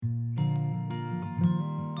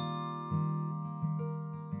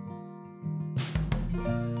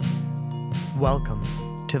Welcome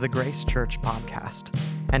to the Grace Church podcast,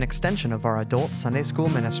 an extension of our adult Sunday school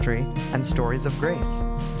ministry and stories of grace.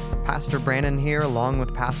 Pastor Brandon here along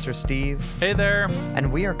with Pastor Steve. Hey there.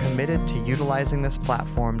 And we are committed to utilizing this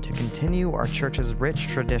platform to continue our church's rich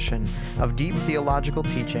tradition of deep theological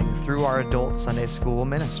teaching through our adult Sunday school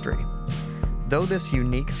ministry. Though this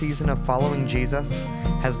unique season of following Jesus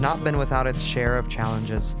has not been without its share of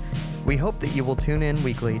challenges, we hope that you will tune in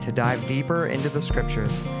weekly to dive deeper into the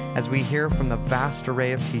scriptures as we hear from the vast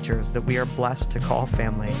array of teachers that we are blessed to call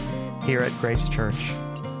family here at Grace Church.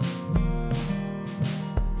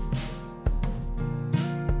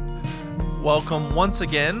 Welcome once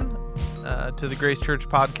again to the Grace Church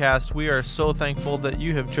podcast. We are so thankful that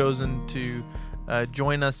you have chosen to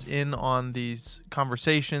join us in on these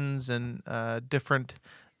conversations and different,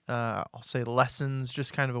 I'll say, lessons,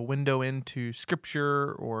 just kind of a window into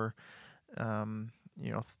Scripture or,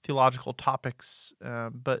 theological topics.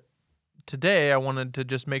 But today I wanted to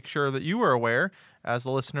just make sure that you were aware, as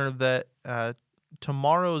a listener, that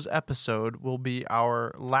tomorrow's episode will be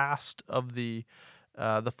our last of the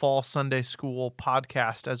Fall Sunday School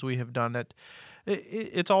podcast, as we have done it.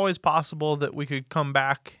 It's always possible that we could come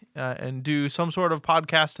back and do some sort of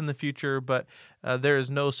podcast in the future, but there is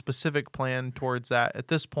no specific plan towards that at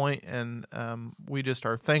this point, and we just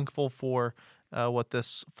are thankful for what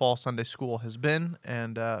this Fall Sunday School has been,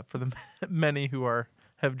 and for the many who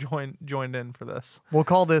have joined in for this. We'll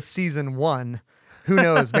call this season 1. Who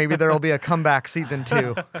knows? Maybe there will be a comeback season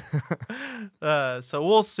 2. So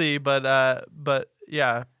we'll see, but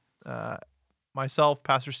yeah, myself,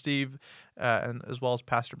 Pastor Steve, and as well as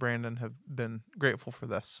Pastor Brandon have been grateful for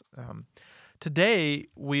this. Today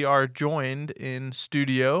we are joined in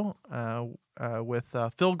studio with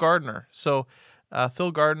Phil Gardner. So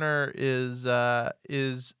Phil Gardner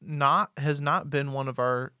has not been one of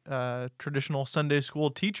our traditional Sunday school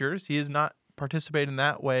teachers. He has not participated in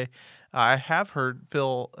that way. I have heard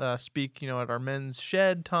Phil speak, at our men's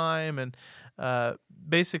shed time, and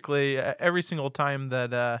basically every single time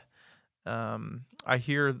that I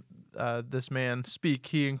hear this man speak,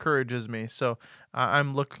 he encourages me. So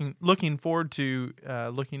I'm looking forward to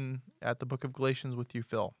looking at the book of Galatians with you,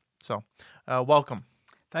 Phil. So welcome.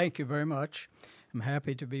 Thank you very much. I'm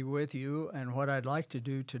happy to be with you, and what I'd like to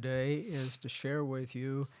do today is to share with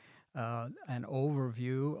you an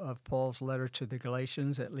overview of Paul's letter to the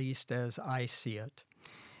Galatians, at least as I see it.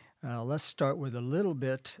 Let's start with a little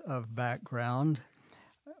bit of background.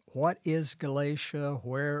 What is Galatia?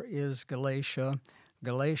 Where is Galatia?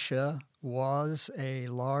 Galatia was a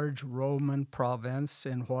large Roman province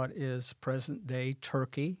in what is present-day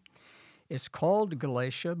Turkey. It's called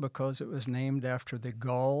Galatia because it was named after the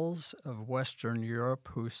Gauls of Western Europe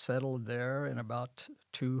who settled there in about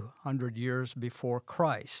 200 years before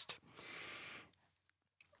Christ.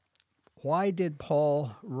 Why did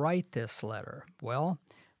Paul write this letter? Well,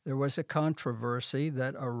 there was a controversy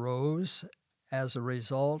that arose as a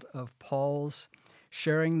result of Paul's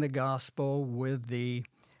sharing the gospel with the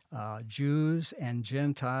Jews and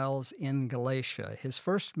Gentiles in Galatia. His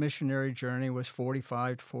first missionary journey was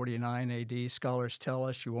 45 to 49 A.D. Scholars tell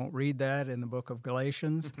us you won't read that in the book of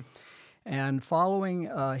Galatians. And following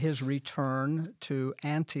his return to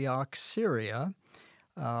Antioch, Syria,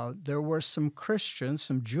 there were some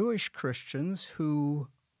Jewish Christians who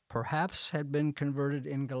perhaps had been converted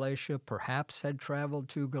in Galatia, perhaps had traveled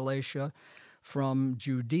to Galatia from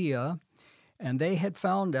Judea, and they had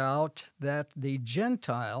found out that the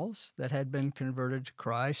Gentiles that had been converted to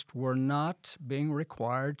Christ were not being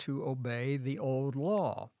required to obey the old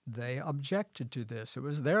law. They objected to this. It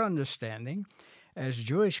was their understanding as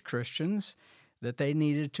Jewish Christians that they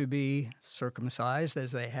needed to be circumcised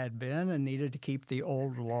as they had been and needed to keep the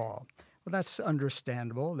old law. Well, that's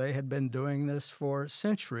understandable. They had been doing this for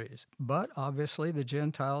centuries, but obviously the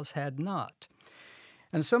Gentiles had not.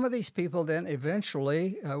 And some of these people then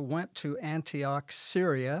eventually went to Antioch,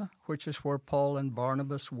 Syria, which is where Paul and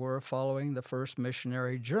Barnabas were following the first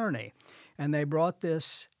missionary journey. And they brought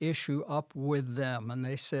this issue up with them. And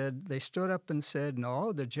they stood up and said,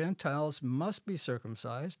 no, the Gentiles must be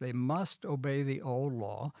circumcised. They must obey the old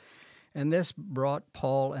law. And this brought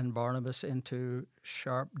Paul and Barnabas into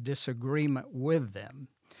sharp disagreement with them.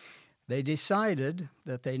 They decided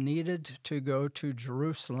that they needed to go to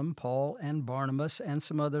Jerusalem, Paul and Barnabas and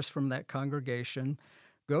some others from that congregation,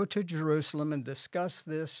 go to Jerusalem and discuss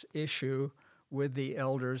this issue with the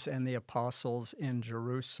elders and the apostles in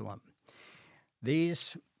Jerusalem.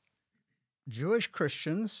 These Jewish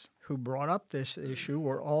Christians who brought up this issue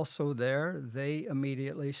were also there. They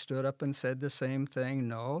immediately stood up and said the same thing.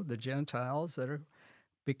 No, the Gentiles that are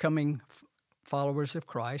becoming followers of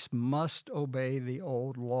Christ must obey the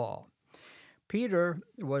old law. Peter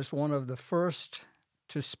was one of the first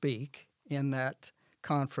to speak in that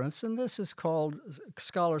conference, and this is called,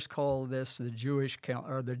 scholars call this the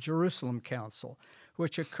the Jerusalem Council,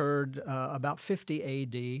 which occurred about 50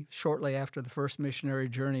 A.D., shortly after the first missionary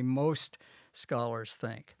journey, most scholars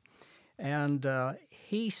think. And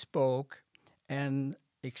he spoke and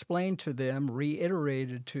explained to them,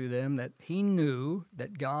 reiterated to them that he knew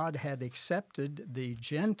that God had accepted the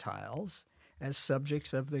Gentiles as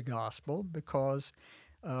subjects of the gospel because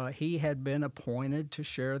he had been appointed to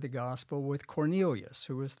share the gospel with Cornelius,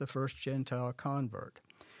 who was the first Gentile convert.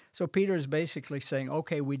 So Peter is basically saying,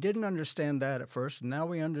 okay, we didn't understand that at first, and now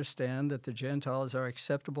we understand that the Gentiles are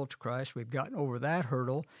acceptable to Christ. We've gotten over that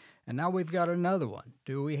hurdle, and now we've got another one.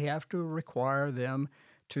 Do we have to require them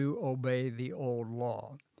to obey the old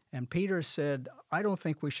law? And Peter said, I don't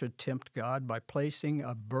think we should tempt God by placing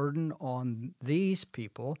a burden on these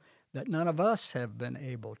people that none of us have been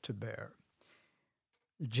able to bear.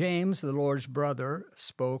 James, the Lord's brother,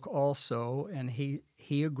 spoke also, and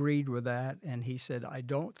he agreed with that, and he said, I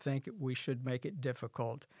don't think we should make it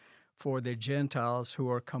difficult for the Gentiles who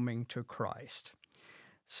are coming to Christ.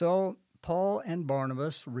 So Paul and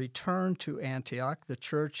Barnabas returned to Antioch. The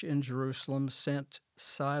church in Jerusalem sent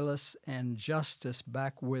Silas and Justus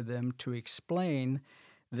back with them to explain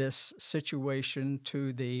this situation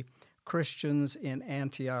to the Christians in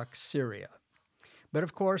Antioch, Syria. But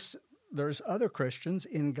of course, there's other Christians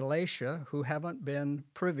in Galatia who haven't been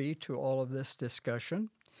privy to all of this discussion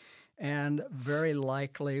and very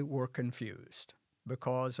likely were confused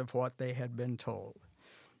because of what they had been told.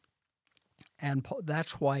 And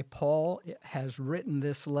that's why Paul has written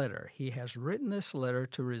this letter. He has written this letter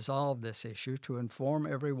to resolve this issue, to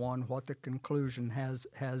inform everyone what the conclusion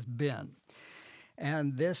has been.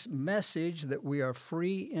 And this message that we are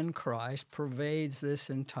free in Christ pervades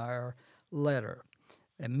this entire letter.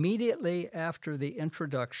 Immediately after the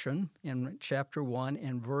introduction in chapter 1,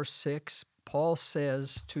 in verse 6, Paul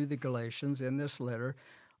says to the Galatians in this letter,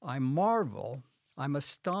 I marvel, I'm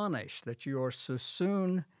astonished that you are so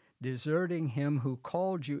soon deserting him who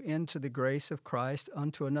called you into the grace of Christ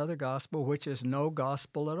unto another gospel, which is no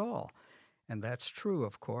gospel at all. And that's true,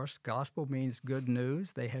 of course. Gospel means good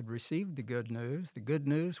news. They had received the good news. The good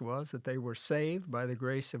news was that they were saved by the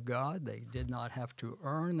grace of God. They did not have to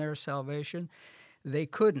earn their salvation. They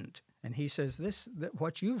couldn't. And he says,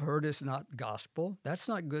 what you've heard is not gospel. That's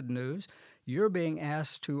not good news. You're being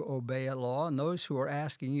asked to obey a law, and those who are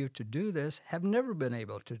asking you to do this have never been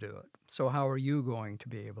able to do it. So how are you going to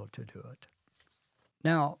be able to do it?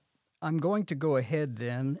 Now, I'm going to go ahead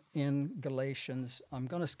then in Galatians. I'm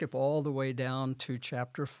going to skip all the way down to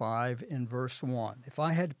chapter 5 in verse 1. If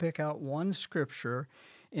I had to pick out one scripture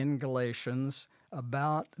in Galatians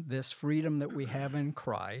about this freedom that we have in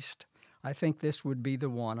Christ, I think this would be the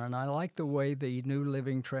one, and I like the way the New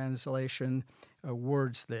Living Translation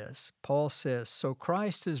words this. Paul says, so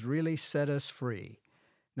Christ has really set us free.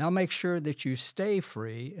 Now make sure that you stay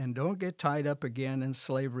free and don't get tied up again in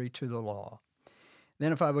slavery to the law.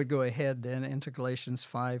 Then if I would go ahead then into Galatians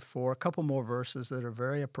 5:4, a couple more verses that are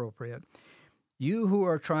very appropriate. You who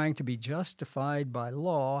are trying to be justified by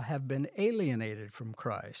law have been alienated from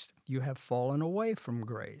Christ. You have fallen away from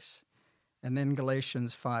grace. And then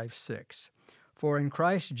Galatians 5:6. For in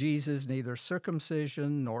Christ Jesus neither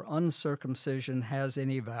circumcision nor uncircumcision has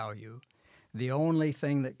any value. The only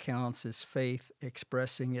thing that counts is faith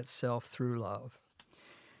expressing itself through love.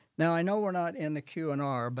 Now, I know we're not in the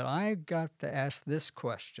Q&R, but I got to ask this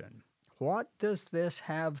question. What does this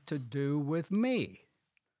have to do with me?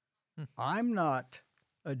 I'm not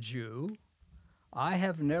a Jew. I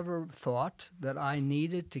have never thought that I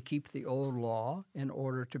needed to keep the old law in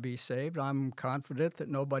order to be saved. I'm confident that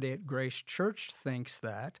nobody at Grace Church thinks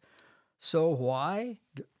that. So why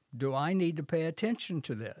do I need to pay attention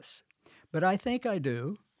to this? But I think I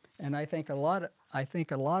do, and I think a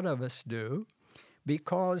lot of us do,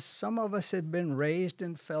 because some of us had been raised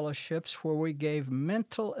in fellowships where we gave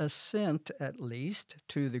mental assent, at least,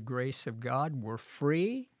 to the grace of God. We're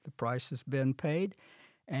free, the price has been paid,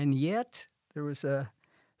 and yet there was a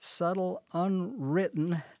subtle,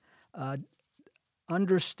 unwritten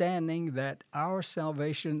understanding that our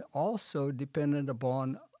salvation also depended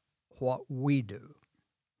upon what we do.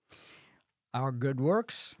 Our good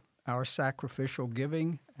works, our sacrificial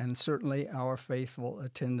giving, and certainly our faithful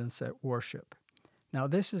attendance at worship. Now,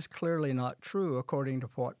 this is clearly not true according to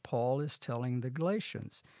what Paul is telling the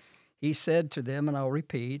Galatians. He said to them, and I'll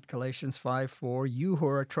repeat, Galatians 5:4, you who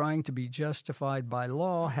are trying to be justified by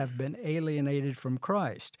law have been alienated from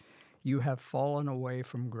Christ. You have fallen away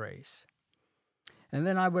from grace. And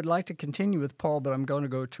then I would like to continue with Paul, but I'm going to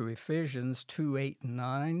go to Ephesians 2, 8, and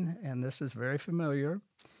 9, and this is very familiar.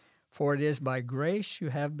 For it is by grace you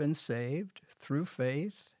have been saved through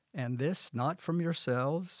faith, and this not from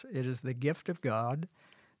yourselves. It is the gift of God,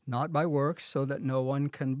 not by works, so that no one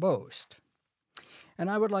can boast. And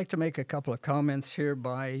I would like to make a couple of comments here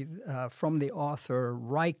from the author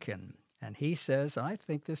Ryken. And he says, and I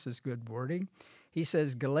think this is good wording, he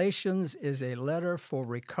says, Galatians is a letter for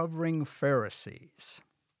recovering Pharisees.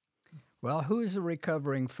 Well, who is a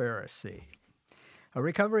recovering Pharisee? A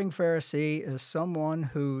recovering Pharisee is someone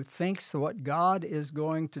who thinks what God is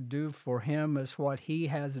going to do for him is what he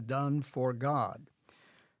has done for God.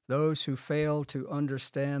 Those who fail to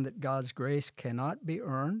understand that God's grace cannot be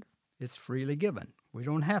earned, it's freely given. We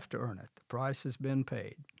don't have to earn it. The price has been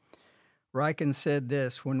paid. Ryken said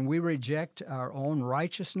this, when we reject our own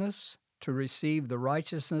righteousness to receive the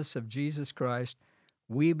righteousness of Jesus Christ,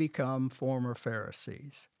 we become former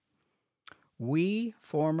Pharisees. We,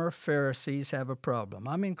 former Pharisees, have a problem.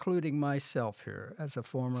 I'm including myself here as a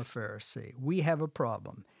former Pharisee. We have a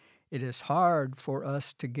problem. It is hard for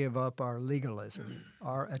us to give up our legalism,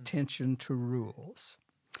 our attention to rules.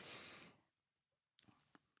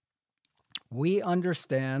 We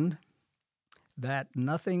understand that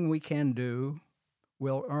nothing we can do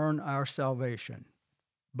will earn our salvation,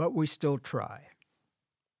 but we still try.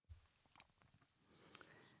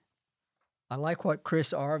 I like what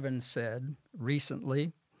Chris Arvin said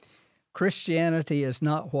recently. Christianity is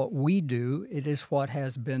not what we do, it is what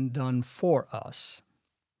has been done for us.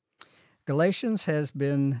 Galatians has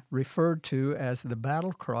been referred to as the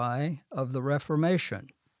battle cry of the Reformation.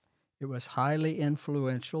 It was highly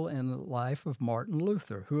influential in the life of Martin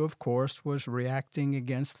Luther, who, of course, was reacting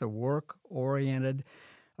against the work-oriented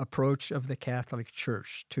approach of the Catholic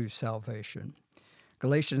Church to salvation.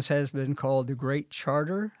 Galatians has been called the Great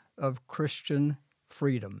Charter of Christian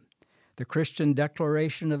Freedom, the Christian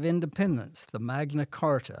Declaration of Independence, the Magna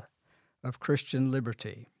Carta of Christian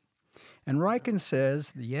liberty. And Ryken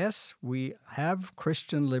says, yes, we have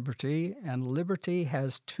Christian liberty, and liberty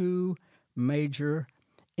has two major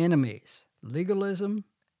enemies, legalism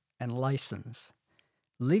and license.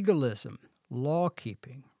 Legalism,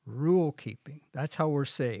 law-keeping, rule-keeping. That's how we're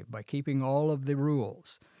saved, by keeping all of the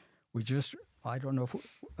rules. Galatians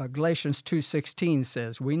 2:16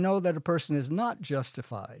 says, we know that a person is not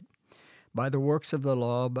justified by the works of the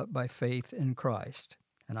law, but by faith in Christ.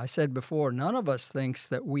 And I said before, none of us thinks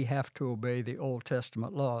that we have to obey the Old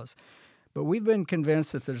Testament laws, but we've been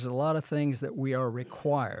convinced that there's a lot of things that we are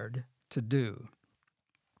required to do.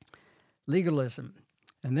 Legalism,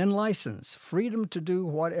 and then license, freedom to do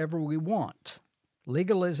whatever we want.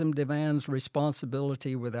 Legalism demands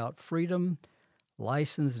responsibility without freedom.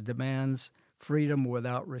 License demands freedom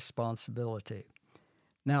without responsibility.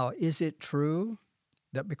 Now, is it true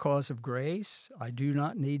that because of grace, I do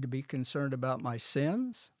not need to be concerned about my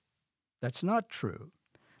sins? That's not true.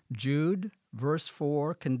 Jude, verse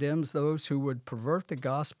 4, condemns those who would pervert the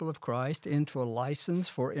gospel of Christ into a license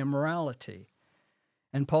for immorality.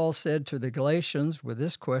 And Paul said to the Galatians with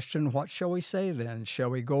this question, what shall we say then? Shall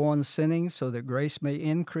we go on sinning so that grace may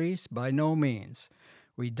increase? By no means.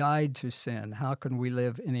 We died to sin. How can we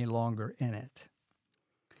live any longer in it?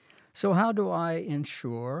 So how do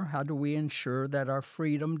we ensure that our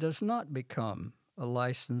freedom does not become a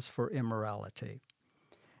license for immorality?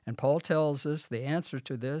 And Paul tells us the answer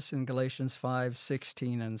to this in Galatians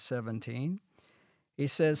 5:16 and 17. He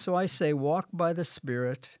says, so I say, walk by the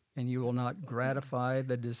Spirit, and you will not gratify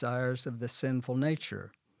the desires of the sinful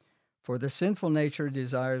nature. For the sinful nature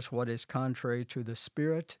desires what is contrary to the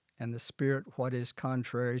Spirit, and the Spirit what is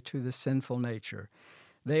contrary to the sinful nature.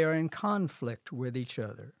 They are in conflict with each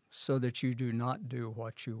other, so that you do not do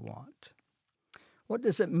what you want. What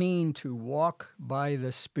does it mean to walk by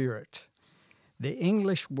the Spirit? The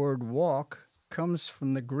English word walk comes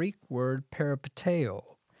from the Greek word peripateo.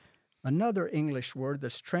 Another English word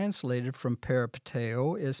that's translated from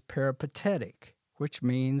peripateo is peripatetic, which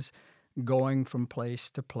means going from place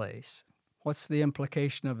to place. What's the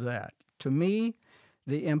implication of that? To me,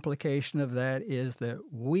 the implication of that is that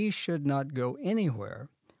we should not go anywhere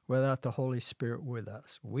without the Holy Spirit with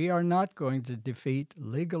us. We are not going to defeat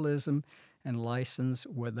legalism and license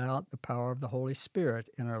without the power of the Holy Spirit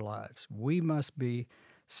in our lives. We must be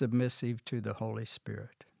submissive to the Holy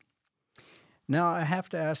Spirit. Now, I have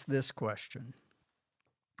to ask this question.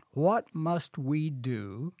 What must we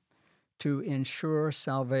do to ensure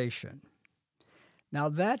salvation? Now,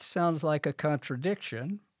 that sounds like a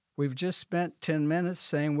contradiction. We've just spent 10 minutes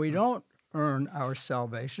saying we don't earn our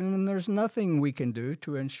salvation, and there's nothing we can do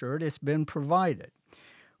to ensure it. It's been provided.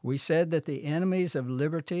 We said that the enemies of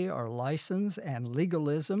liberty are license and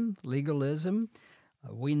legalism.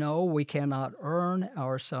 We know we cannot earn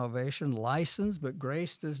our salvation. License, but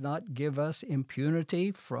grace does not give us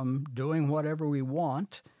impunity from doing whatever we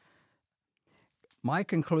want. My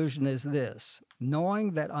conclusion is this: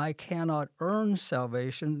 knowing that I cannot earn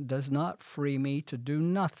salvation does not free me to do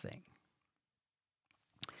nothing.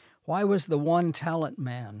 Why was the 1-talent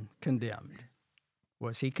man condemned?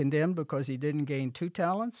 Was he condemned because he didn't gain 2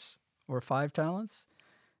 talents or 5 talents?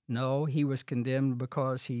 No, he was condemned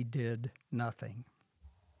because he did nothing.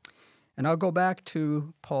 And I'll go back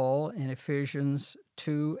to Paul in Ephesians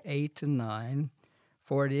 2:8-9.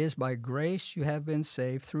 For it is by grace you have been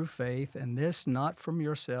saved through faith, and this not from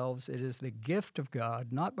yourselves. It is the gift of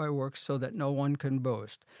God, not by works, so that no one can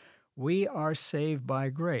boast. We are saved by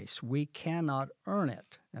grace. We cannot earn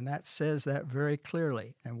it. And that says that very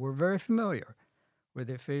clearly. And we're very familiar with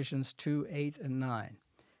Ephesians 2:8-9.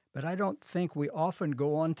 But I don't think we often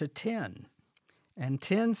go on to 10. And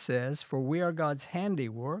 10 says, for we are God's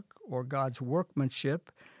handiwork, or God's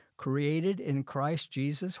workmanship, created in Christ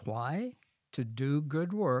Jesus. Why? To do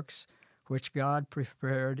good works, which God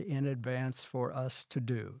prepared in advance for us to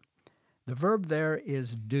do. The verb there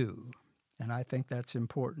is do, and I think that's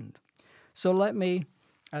important. So let me,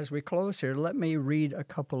 as we close here, let me read a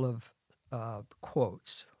couple of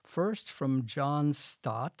quotes. First, from John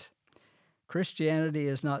Stott: Christianity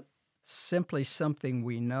is not simply something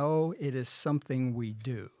we know, it is something we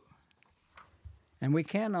do. And we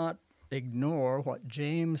cannot ignore what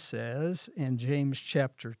James says in James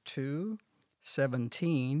chapter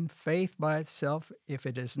 2:17, faith by itself, if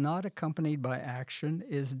it is not accompanied by action,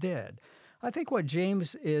 is dead. I think what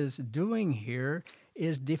James is doing here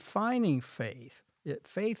is defining faith.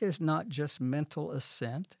 Faith is not just mental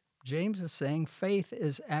assent. James is saying faith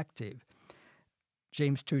is active.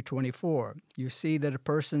 James 2:24, you see that a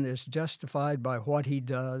person is justified by what he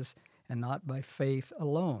does and not by faith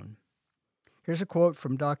alone. Here's a quote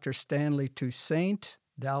from Dr. Stanley Toussaint,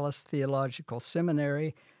 Dallas Theological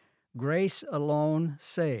Seminary: grace alone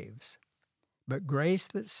saves, but grace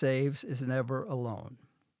that saves is never alone.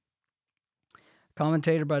 A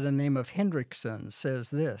commentator by the name of Hendrickson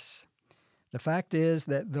says this: the fact is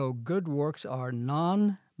that though good works are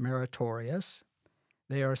non-meritorious,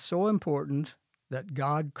 they are so important that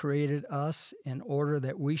God created us in order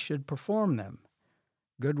that we should perform them.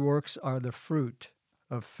 Good works are the fruit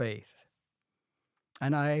of faith.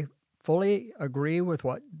 And I fully agree with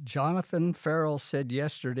what Jonathan Farrell said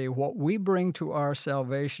yesterday. What we bring to our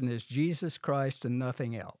salvation is Jesus Christ and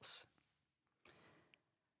nothing else.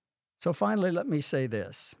 So finally, let me say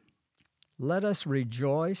this: let us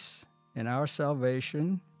rejoice in our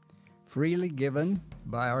salvation, freely given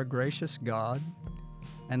by our gracious God,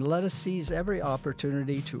 and let us seize every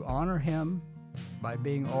opportunity to honor Him by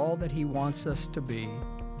being all that He wants us to be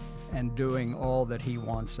and doing all that He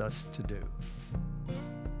wants us to do.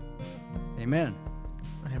 Amen.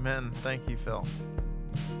 Amen. Thank you, Phil.